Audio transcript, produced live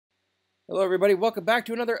Hello everybody, welcome back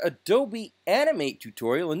to another Adobe Animate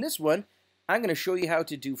tutorial. In this one, I'm going to show you how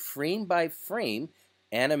to do frame by frame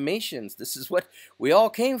animations. This is what we all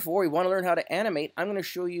came for. We want to learn how to animate. I'm going to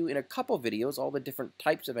show you in a couple videos all the different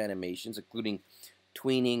types of animations, including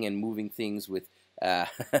tweening and moving things with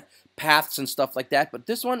paths and stuff like that. But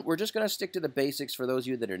this one, we're just going to stick to the basics for those of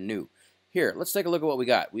you that are new. Here, let's take a look at what we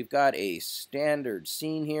got. We've got a standard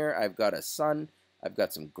scene here. I've got a sun. I've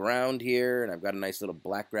got some ground here, and I've got a nice little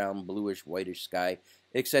background, bluish, whitish sky,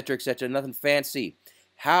 etc., etc. Nothing fancy.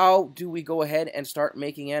 How do we go ahead and start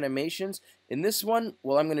making animations? In this one,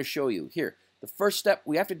 well, I'm going to show you. Here, the first step,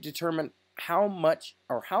 we have to determine how much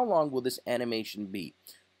or how long will this animation be.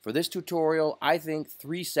 For this tutorial, I think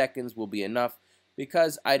 3 seconds will be enough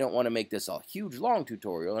because I don't want to make this a huge, long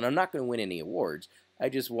tutorial, and I'm not going to win any awards. I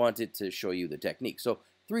just wanted to show you the technique. So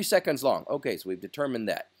 3 seconds long. Okay, so we've determined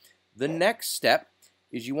that. The next step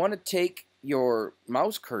is you want to take your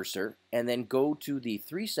mouse cursor and then go to the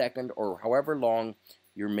 3 second or however long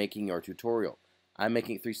you're making your tutorial. I'm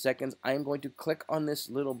making 3 seconds. I'm going to click on this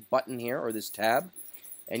little button here or this tab,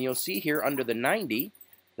 and you'll see here under the 90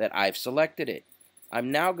 that I've selected it. I'm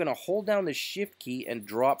now going to hold down the shift key and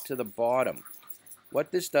drop to the bottom.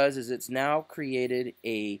 What this does is it's now created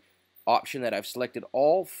a option that I've selected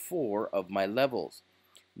all 4 of my levels.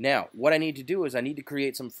 Now, what I need to do is I need to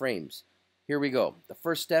create some frames. Here we go. The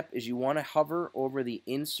first step is you want to hover over the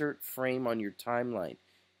insert frame on your timeline.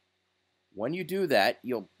 When you do that,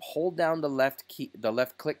 you'll hold down the left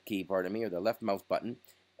click key, or the left mouse button,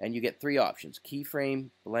 and you get 3 options: keyframe,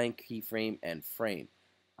 blank keyframe, and frame.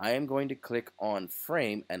 I am going to click on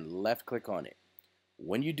frame and left click on it.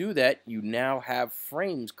 When you do that, you now have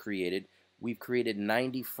frames created. We've created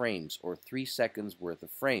 90 frames or 3 seconds worth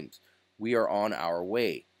of frames. We are on our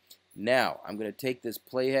way. Now, I'm going to take this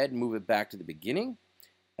playhead, move it back to the beginning,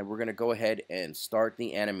 and we're going to go ahead and start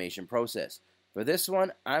the animation process. For this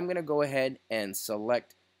one, I'm going to go ahead and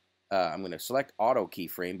select, I'm going to select auto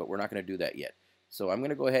keyframe, but we're not going to do that yet. So I'm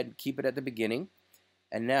going to go ahead and keep it at the beginning.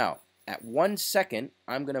 And now, at 1 second,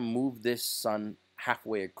 I'm going to move this sun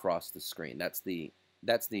halfway across the screen. That's the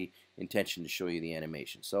intention to show you the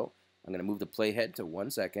animation. So I'm going to move the playhead to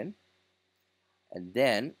 1 second, and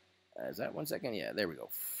then is that 1 second? Yeah, there we go.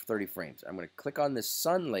 30 frames. I'm going to click on this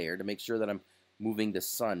sun layer to make sure that I'm moving the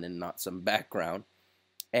sun and not some background.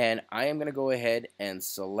 And I am going to go ahead and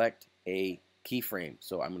select a keyframe.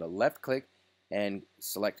 So I'm going to left click and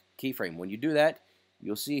select keyframe. When you do that,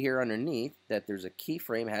 you'll see here underneath that there's a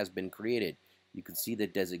keyframe has been created. You can see the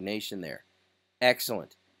designation there.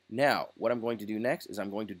 Excellent. Now, what I'm going to do next is I'm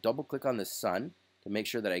going to double click on the sun to make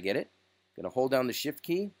sure that I get it. I'm going to hold down the shift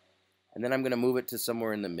key, and then I'm going to move it to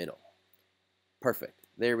somewhere in the middle. Perfect.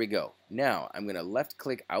 There we go. Now I'm going to left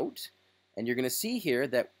click out, and you're going to see here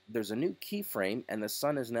that there's a new keyframe and the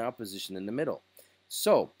sun is now positioned in the middle.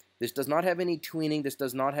 So this does not have any tweening. This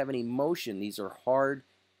does not have any motion. These are hard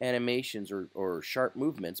animations or sharp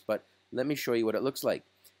movements, but let me show you what it looks like.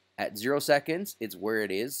 At 0 seconds, it's where it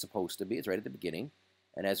is supposed to be. It's right at the beginning.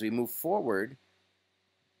 And as we move forward,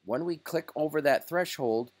 when we click over that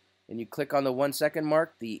threshold and you click on the 1 second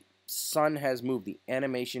mark, the sun has moved. The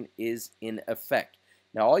animation is in effect.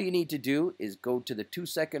 Now all you need to do is go to the 2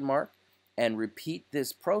 second mark and repeat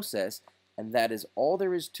this process, and that is all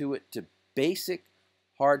there is to it, to basic,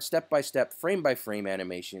 hard, step-by-step, frame-by-frame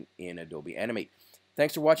animation in Adobe Animate.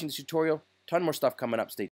 Thanks for watching this tutorial. Ton more stuff coming up. Stay tuned.